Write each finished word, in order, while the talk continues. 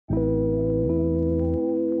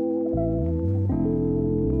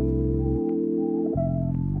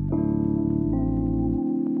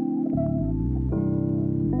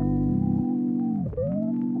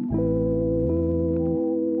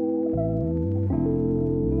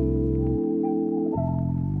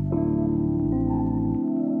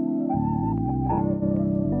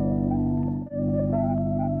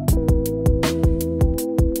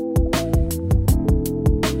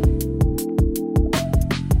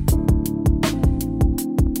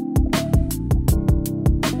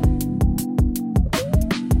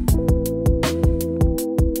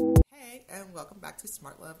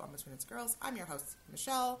Between Us Girls. I'm your host,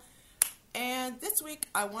 Michelle. And this week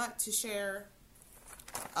I want to share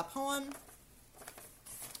a poem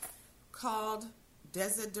called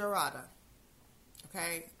Desiderata.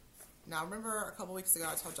 Okay? Now remember a couple weeks ago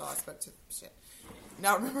I told y'all I spoke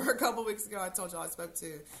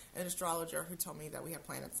to an astrologer who told me that we have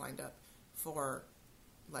planets lined up for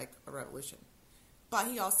like a revolution. But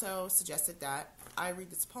he also suggested that I read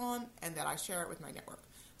this poem and that I share it with my network.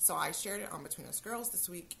 So I shared it on Between Us Girls this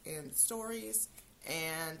week in the stories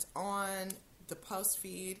and on the post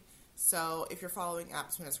feed. So if you're following at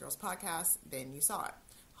Between Us Girls podcast, then you saw it.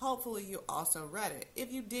 Hopefully you also read it.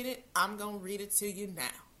 If you didn't, I'm going to read it to you now.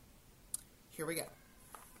 Here we go.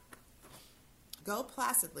 Go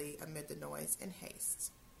placidly amid the noise and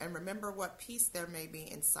haste, and remember what peace there may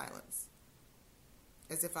be in silence.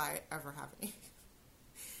 As if I ever have any.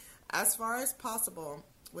 As far as possible,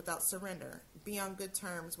 without surrender, be on good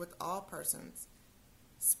terms with all persons.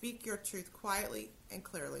 Speak your truth quietly and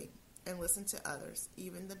clearly, and listen to others,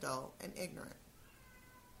 even the dull and ignorant.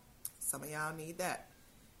 Some of y'all need that.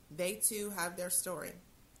 They too have their story.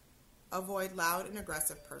 Avoid loud and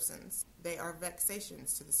aggressive persons. They are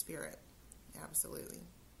vexations to the spirit. Absolutely.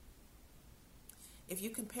 If you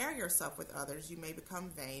compare yourself with others, you may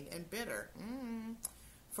become vain and bitter.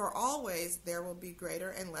 For always there will be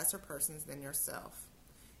greater and lesser persons than yourself.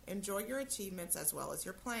 Enjoy your achievements as well as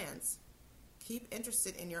your plans. Keep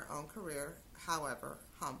interested in your own career, however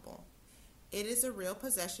humble. It is a real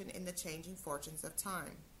possession in the changing fortunes of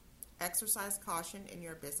time. Exercise caution in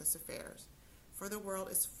your business affairs, for the world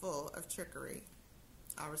is full of trickery.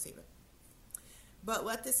 I'll receive it. But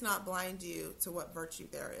let this not blind you to what virtue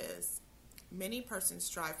there is. Many persons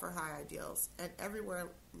strive for high ideals, and everywhere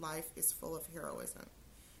life is full of heroism.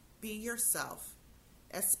 Be yourself.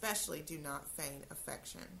 Especially do not feign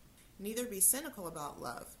affection. Neither be cynical about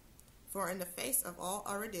love, for in the face of all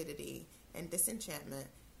aridity and disenchantment,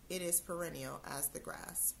 it is perennial as the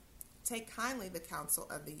grass. Take kindly the counsel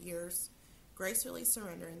of the years, gracefully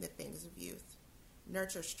surrendering the things of youth.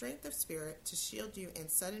 Nurture strength of spirit to shield you in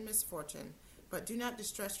sudden misfortune, but do not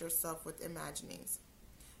distress yourself with imaginings.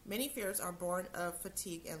 Many fears are born of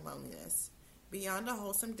fatigue and loneliness. Beyond a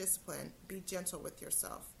wholesome discipline, be gentle with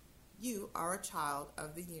yourself. You are a child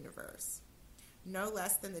of the universe. No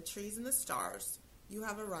less than the trees and the stars, you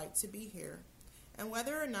have a right to be here. And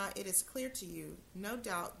whether or not it is clear to you, no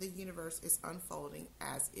doubt the universe is unfolding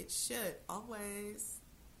as it should, always.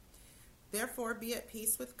 Therefore, be at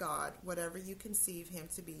peace with God, whatever you conceive him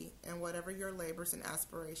to be, and whatever your labors and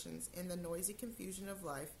aspirations in the noisy confusion of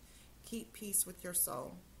life, keep peace with your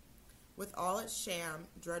soul. With all its sham,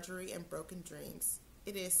 drudgery, and broken dreams,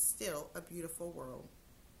 it is still a beautiful world.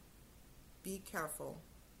 Be careful.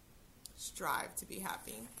 Strive to be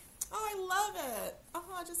happy. Oh, I love it.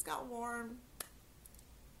 Oh, I just got warm.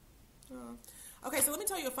 Oh. Okay, so let me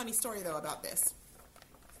tell you a funny story, though, about this.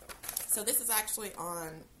 So this is actually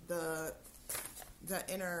on the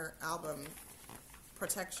inner album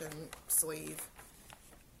protection sleeve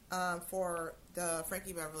for the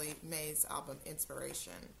Frankie Beverly Mays album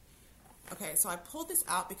Inspiration. Okay, so I pulled this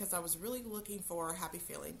out because I was really looking for Happy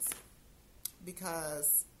Feelings,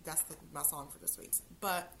 because that's my song for this week.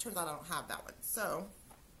 But turns out I don't have that one. So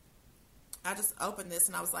I just opened this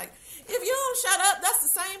and I was like, if you don't shut up, that's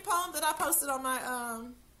the same poem that I posted on my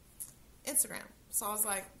Instagram. So I was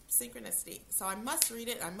like, synchronicity. So I must read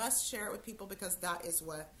it. I must share it with people because that is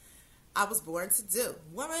what I was born to do.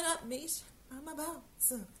 Warming up, Mish. I'm about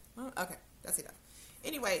to. Okay, that's enough.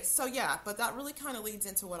 Anyway, so yeah, but that really kind of leads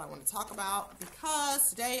into what I want to talk about, because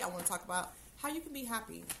today I want to talk about how you can be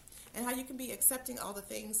happy and how you can be accepting all the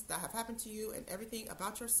things that have happened to you and everything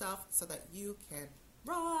about yourself so that you can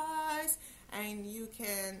rise and you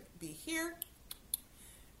can be here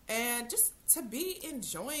and just to be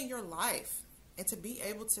enjoying your life and to be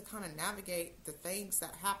able to kind of navigate the things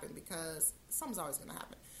that happen, because something's always going to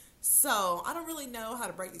happen. So I don't really know how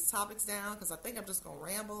to break these topics down, because I think I'm just going to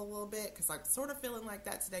ramble a little bit, because I'm sort of feeling like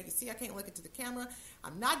that today. You see, I can't look into the camera.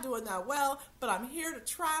 I'm not doing that well, but I'm here to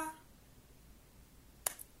try.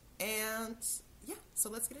 And yeah, so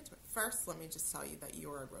let's get into it. First, let me just tell you that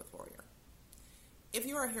you are a growth warrior. If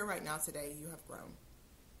you are here right now today, you have grown,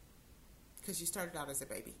 because you started out as a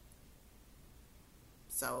baby.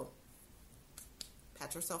 So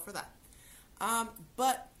pat yourself for that.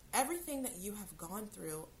 But everything that you have gone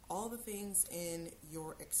through, all the things in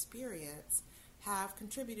your experience have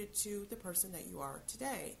contributed to the person that you are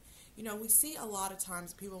today. You know, we see a lot of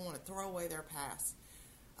times people want to throw away their past.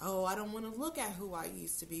 Oh, I don't want to look at who I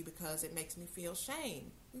used to be because it makes me feel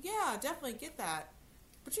shame. Yeah, I definitely get that.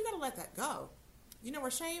 But you got to let that go. You know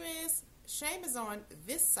where shame is? Shame is on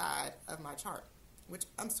this side of my chart. which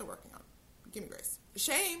I'm still working on. Give me grace.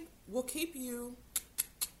 Shame will keep you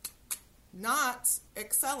not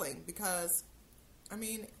excelling because, I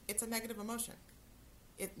mean, it's a negative emotion.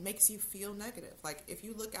 It makes you feel negative. Like, if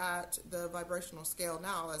you look at the vibrational scale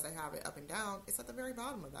now as they have it up and down, it's at the very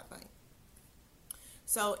bottom of that thing.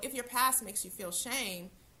 So if your past makes you feel shame,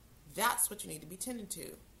 that's what you need to be tending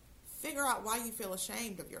to. Figure out why you feel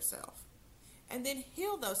ashamed of yourself. And then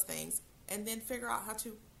heal those things. And then figure out how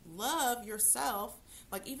to love yourself.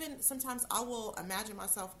 Like, even sometimes I will imagine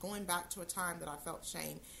myself going back to a time that I felt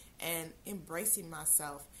shame and embracing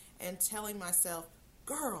myself and telling myself,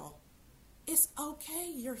 girl, it's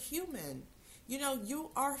okay. You're human. You know,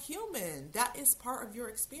 you are human. That is part of your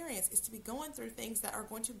experience, is to be going through things that are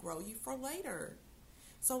going to grow you for later.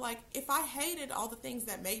 So, like, if I hated all the things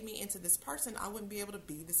that made me into this person, I wouldn't be able to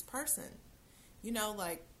be this person. You know,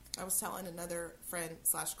 like I was telling another friend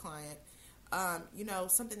 / client, you know,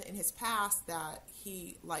 something in his past that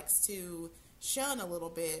he likes to shun a little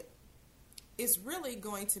bit is really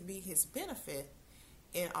going to be his benefit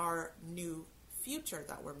in our new future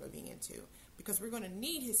that we're moving into, because we're going to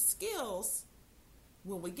need his skills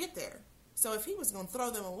when we get there. So if he was going to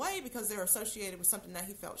throw them away because they're associated with something that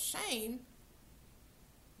he felt shame,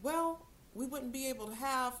 well, we wouldn't be able to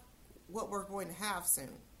have what we're going to have soon.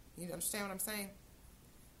 You understand what I'm saying?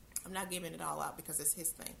 I'm not giving it all out because it's his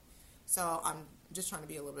thing. So I'm just trying to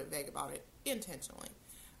be a little bit vague about it intentionally.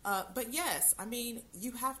 But yes, I mean,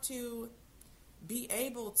 you have to be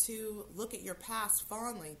able to look at your past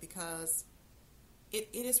fondly, because it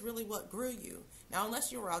is really what grew you. Now,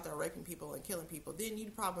 unless you were out there raping people and killing people, then you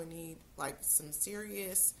probably need like some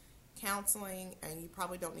serious counseling, and you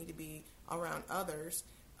probably don't need to be around others.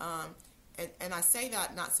 And I say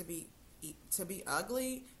that not to be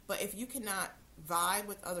ugly, but if you cannot vibe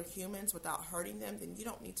with other humans without hurting them, then you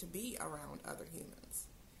don't need to be around other humans.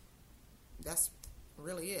 That's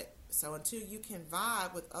really it. So until you can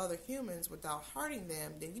vibe with other humans without hurting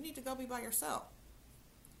them, then you need to go be by yourself,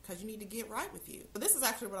 because you need to get right with you. But this is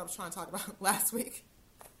actually what I was trying to talk about last week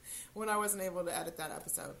when I wasn't able to edit that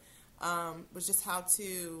episode, was just how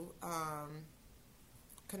to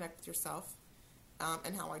connect with yourself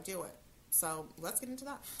and how I do it. So let's get into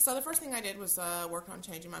that. So the first thing I did was work on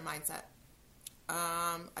changing my mindset.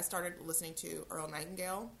 I started listening to Earl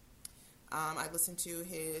Nightingale. I listened to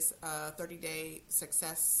his 30-day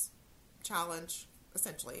success challenge.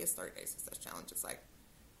 Essentially, his 30-day success challenge. It's like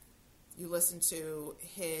you listen to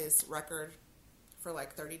his record for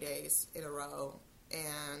like 30 days in a row,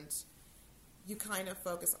 and you kind of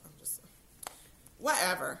focus on just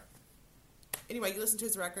whatever. Anyway, you listen to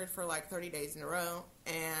his record for like 30 days in a row,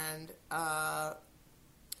 and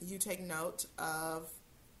you take note of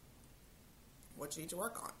what you need to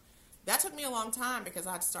work on. That took me a long time because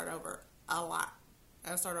I had to start over a lot.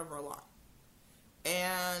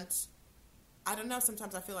 And I don't know,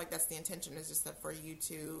 sometimes I feel like that's the intention, is just that for you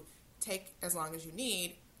to take as long as you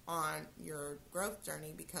need on your growth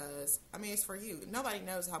journey, because, I mean, it's for you. Nobody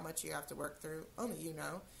knows how much you have to work through. Only you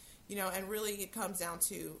know. You know, and really it comes down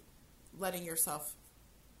to letting yourself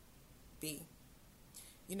be.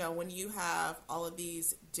 You know, when you have all of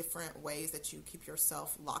these different ways that you keep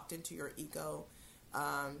yourself locked into your ego,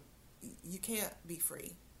 you can't be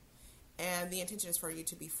free. And the intention is for you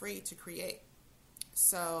to be free to create.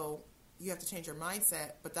 So you have to change your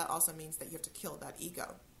mindset, but that also means that you have to kill that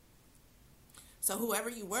ego. So whoever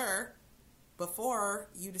you were before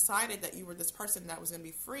you decided that you were this person that was going to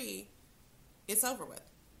be free, it's over with.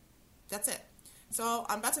 That's it. So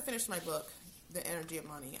I'm about to finish my book, The Energy of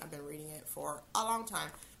Money. I've been reading it for a long time.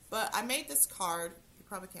 But I made this card. You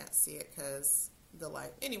probably can't see it because the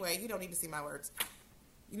light. Anyway, you don't need to see my words.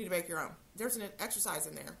 You need to make your own. There's an exercise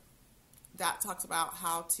in there that talks about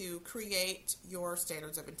how to create your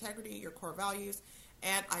standards of integrity, your core values.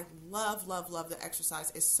 And I love the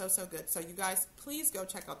exercise. It's so good. So you guys, please go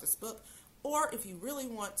check out this book. Or if you really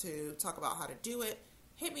want to talk about how to do it,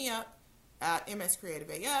 hit me up at MS Creative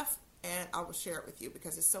AF, and I will share it with you,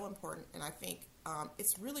 because it's so important. And I think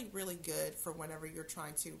it's really good for whenever you're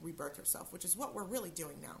trying to rebirth yourself, which is what we're really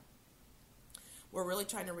doing now. We're really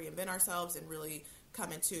trying to reinvent ourselves and really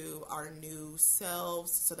come into our new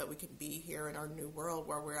selves so that we can be here in our new world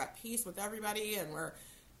where we're at peace with everybody and we're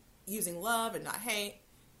using love and not hate.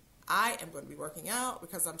 I am going to be working out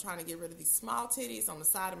because I'm trying to get rid of these small titties on the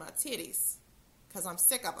side of my titties because I'm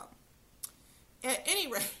sick of them. At any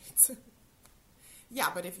rate, yeah,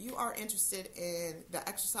 but if you are interested in the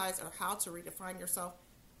exercise or how to redefine yourself,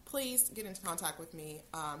 please get into contact with me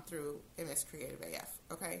through MS Creative AF,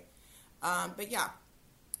 okay? But yeah,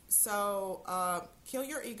 so kill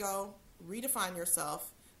your ego, redefine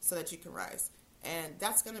yourself so that you can rise. And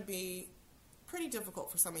that's going to be pretty difficult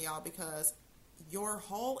for some of y'all because your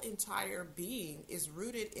whole entire being is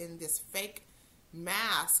rooted in this fake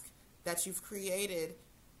mask that you've created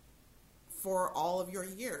for all of your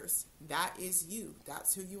years. That is you.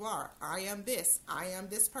 That's who you are. I am this. I am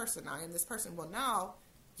this person. I am this person. Well, now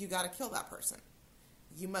you got to kill that person.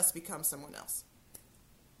 You must become someone else.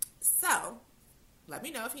 So, let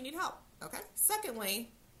me know if you need help. Okay?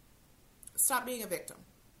 Secondly, stop being a victim.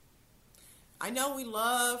 I know we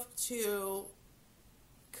love to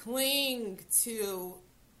cling to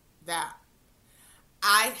that.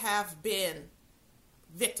 I have been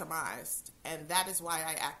victimized, and that is why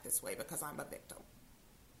I act this way, because I'm a victim.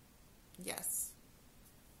 Yes,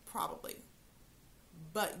 probably.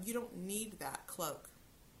 But you don't need that cloak.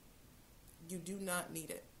 You do not need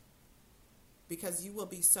it. Because you will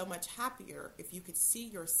be so much happier if you could see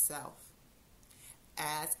yourself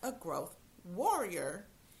as a growth warrior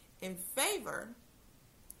in favor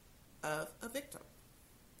of a victim.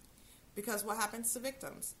 Because what happens to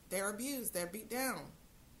victims? They're abused, they're beat down,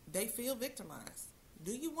 they feel victimized.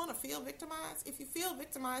 Do you want to feel victimized? If you feel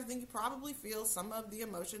victimized, then you probably feel some of the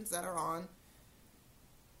emotions that are on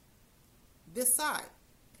this side.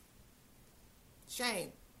 Shame,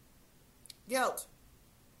 guilt,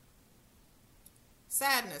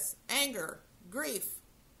 sadness, anger, grief,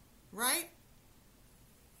 right?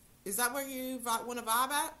 Is that where you want to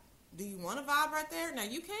vibe at? Do you want to vibe right there? Now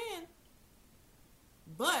you can,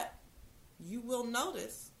 but you will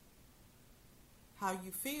notice how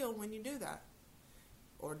you feel when you do that.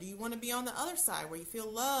 Or do you want to be on the other side where you feel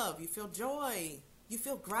love, you feel joy, you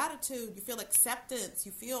feel gratitude, you feel acceptance,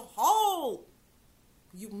 you feel whole?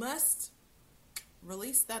 You must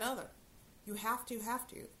release that other. You have to. You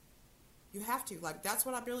have to. Like, that's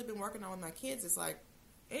what I've really been working on with my kids. It's like,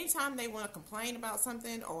 anytime they want to complain about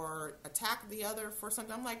something or attack the other for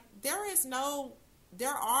something, I'm like, there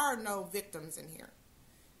are no victims in here.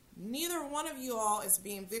 Neither one of you all is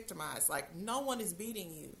being victimized. Like, no one is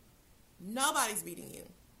beating you. Nobody's beating you.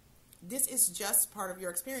 This is just part of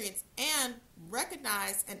your experience. And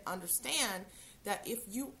recognize and understand that if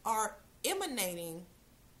you are emanating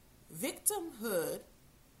victimhood,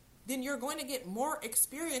 then you're going to get more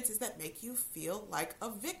experiences that make you feel like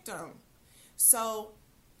a victim. So,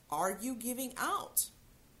 are you giving out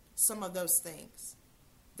some of those things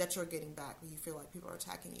that you're getting back when you feel like people are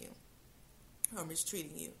attacking you or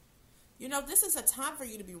mistreating you? You know, this is a time for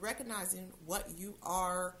you to be recognizing what you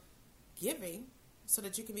are giving so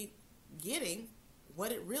that you can be getting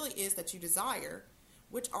what it really is that you desire,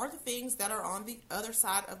 which are the things that are on the other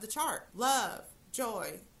side of the chart. Love,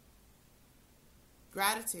 joy,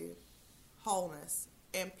 gratitude, wholeness,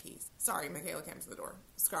 and peace. Sorry, Michaela came to the door.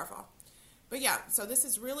 Scarf off. But yeah, so this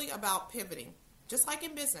is really about pivoting. Just like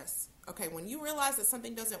in business. Okay, when you realize that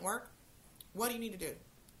something doesn't work, what do you need to do?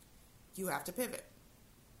 You have to pivot.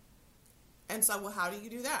 And so, well, how do you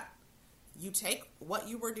do that? You take what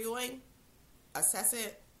you were doing, assess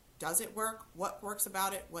it. Does it work? What works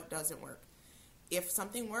about it? What doesn't work? If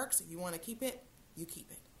something works, you want to keep it, you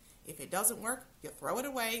keep it. If it doesn't work, you throw it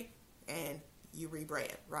away and you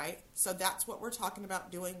rebrand, right? So that's what we're talking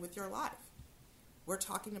about doing with your life. We're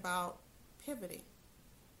talking about pivoting,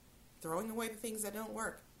 throwing away the things that don't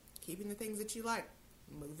work, keeping the things that you like,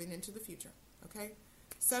 moving into the future, okay?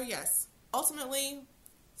 So yes, ultimately,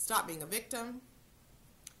 stop being a victim,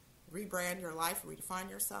 rebrand your life, redefine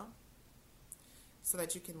yourself, so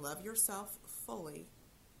that you can love yourself fully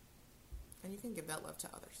and you can give that love to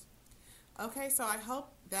others. Okay, so I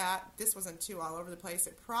hope that this wasn't too all over the place.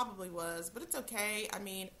 It probably was, but it's okay. I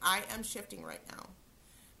mean, I am shifting right now.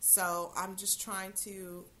 So I'm just trying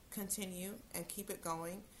to continue and keep it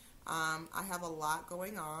going. I have a lot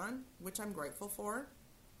going on, which I'm grateful for.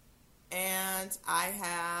 And I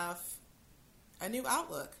have a new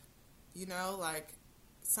outlook. You know, like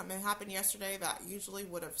something happened yesterday that usually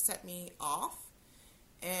would have set me off.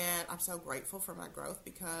 And I'm so grateful for my growth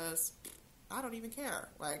because I don't even care.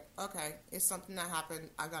 Like, okay, it's something that happened.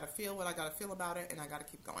 I got to feel what I got to feel about it, and I got to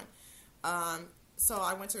keep going. So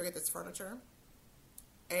I went to go get this furniture,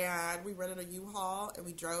 and we rented a U-Haul, and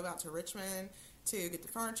we drove out to Richmond to get the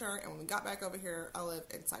furniture. And when we got back over here, I live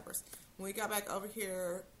in Cyprus. When we got back over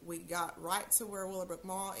here, we got right to where Willowbrook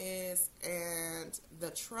Mall is, and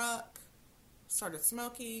the truck started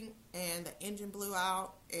smoking, and the engine blew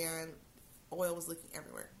out, and oil was leaking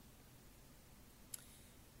everywhere.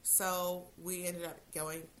 So we ended up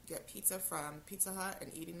going get pizza from Pizza Hut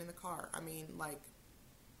and eating in the car. I mean, like,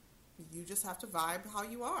 you just have to vibe how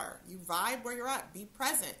you are. You vibe where you're at. Be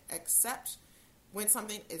present. Accept when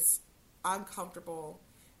something is uncomfortable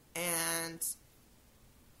and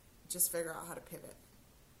just figure out how to pivot.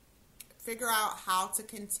 figure out how to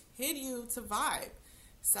continue to vibe.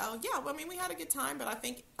 So yeah, well, I mean, we had a good time, but I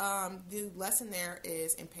think the lesson there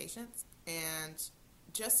is impatience and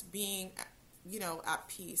just being, at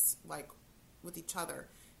peace, like with each other.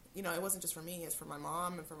 It wasn't just for me; it's for my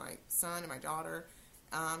mom and for my son and my daughter.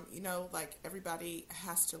 Like everybody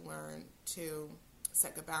has to learn to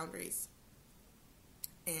set good boundaries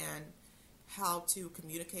and how to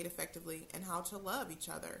communicate effectively and how to love each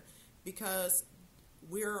other, because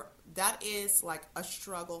that is like a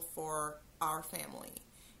struggle for our family,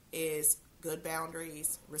 is good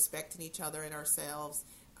boundaries, respecting each other and ourselves,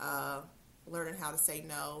 learning how to say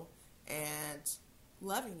no, and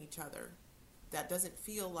loving each other. That doesn't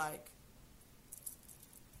feel like.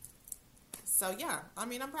 So yeah, I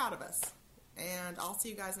mean, I'm proud of us, and I'll see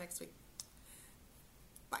you guys next week.